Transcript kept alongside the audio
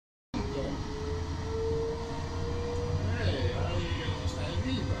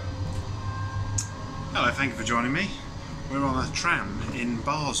Hello, thank you for joining me. We're on a tram in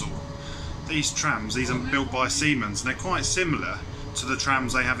Basel. These trams, these are built by Siemens, and they're quite similar to the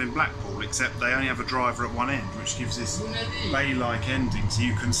trams they have in Blackpool, except they only have a driver at one end, which gives this bay-like ending, so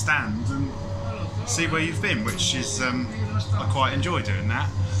you can stand and see where you've been, which is, I quite enjoy doing that.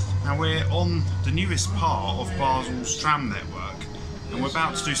 Now we're on the newest part of Basel's tram network, and we're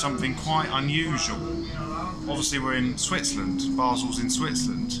about to do something quite unusual. Obviously we're in Switzerland, Basel's in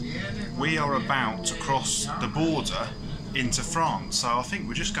Switzerland. We are about to cross the border into France, so I think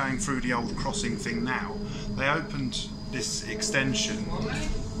we're just going through the old crossing thing now. They opened this extension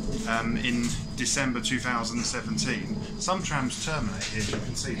in December 2017. Some trams terminate here, as you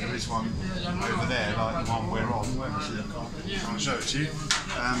can see. There is one over there, like the one we're on. Where is it? I can't show it to you.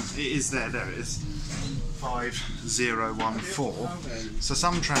 It is there, there it is. 5014. So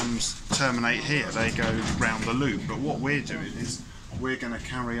some trams terminate here, they go round the loop, but what we're doing is we're going to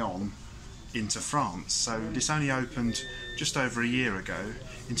carry on into France. So this only opened just over a year ago.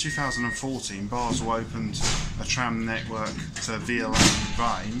 In 2014, Basel opened a tram network to Basel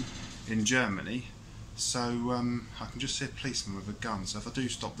in Germany. So I can just see a policeman with a gun, so if I do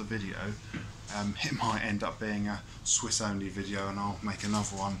stop the video, it might end up being a Swiss-only video, and I'll make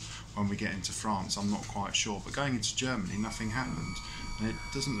another one when we get into France. I'm not quite sure, but going into Germany, nothing happened, and it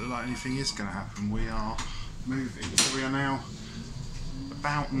doesn't look like anything is going to happen. We are moving, so we are now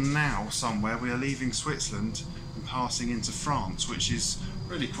about now somewhere. We are leaving Switzerland and passing into France, which is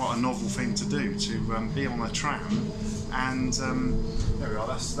really quite a novel thing to do, to be on a tram. And there we are,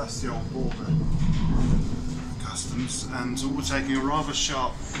 that's the old border customs, and we're taking a rather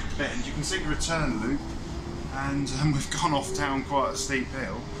sharp bend. You can see the return loop, and we've gone off down quite a steep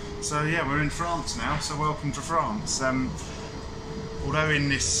hill. So yeah, we're in France now, so welcome to France. Although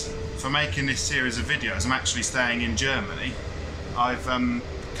for making this series of videos I'm actually staying in Germany, I've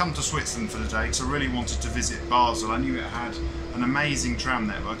come to Switzerland for the day because I really wanted to visit Basel. I knew it had an amazing tram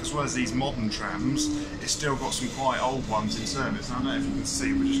network, as well as these modern trams. It's still got some quite old ones in service. And I don't know if you can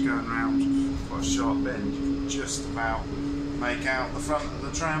see, we're just going around quite a sharp bend. You can just about make out the front of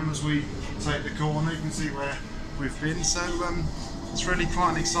the tram as we take the corner. You can see where we've been. So it's really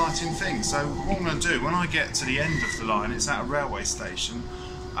quite an exciting thing. So what I'm going to do, when I get to the end of the line, it's at a railway station.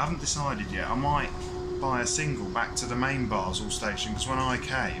 I haven't decided yet. I might buy a single back to the main Basel station, because when I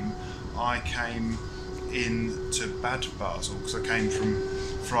came into Bad Basel, because I came from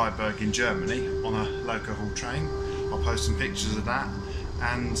Freiburg in Germany on a local haul train. I'll post some pictures of that.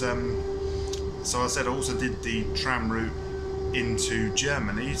 And so I said I also did the tram route into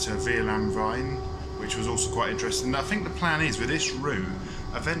Germany to Basel, which was also quite interesting. I think the plan is with this route,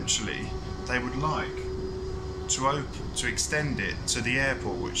 eventually they would like to extend it to the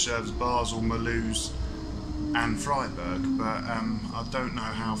airport, which serves Basel, Mulhouse and Freiburg, but I don't know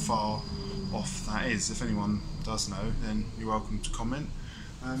how far off that is. If anyone does know, then you're welcome to comment.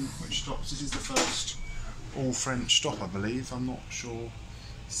 Which stops? This is the first all-French stop, I believe. I'm not sure.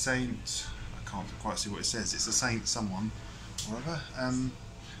 Saint, I can't quite see what it says. It's a Saint someone, whatever.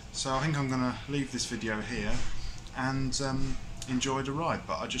 So I think I'm going to leave this video here and enjoy the ride.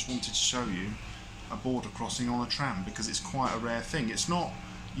 But I just wanted to show you a border crossing on a tram, because it's quite a rare thing. It's not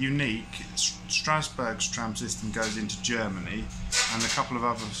unique. Strasbourg's tram system goes into Germany, and a couple of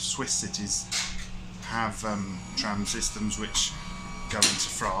other Swiss cities have tram systems which go into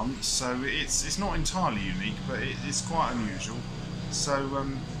France. So it's not entirely unique, but it's quite unusual. So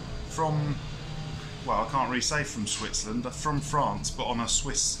well, I can't really say from Switzerland, from France, but on a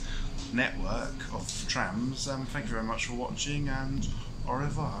Swiss network of trams. Thank you very much for watching, and au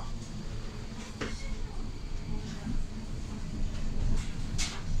revoir.